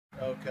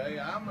Okay,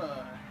 I'm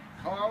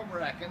Carl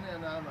Bracken,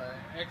 and I'm an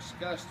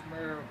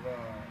ex-customer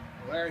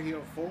of Larry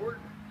Hill Ford,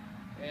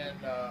 and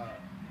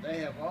they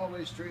have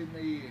always treated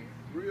me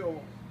real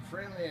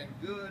friendly and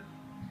good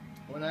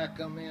when I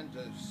come in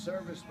to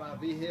service my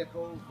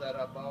vehicles that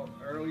I bought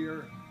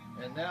earlier.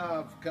 And now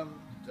I've come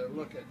to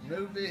look at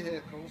new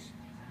vehicles,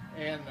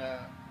 and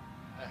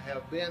I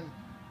have been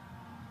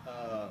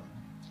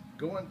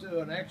going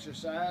through an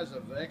exercise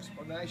of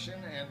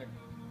explanation, and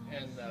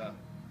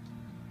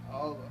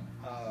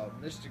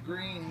Mr.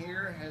 Green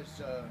here has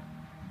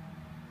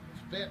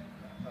spent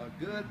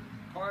a good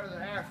part of the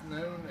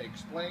afternoon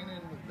explaining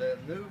the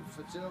new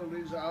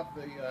facilities of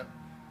the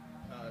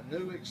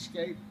new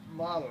Escape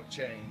model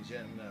change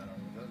and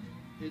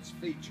its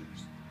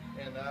features.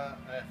 And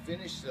I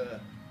finished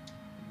the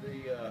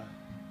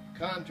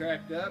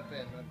contract up,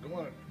 and I'm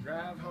going to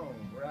drive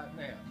home right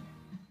now.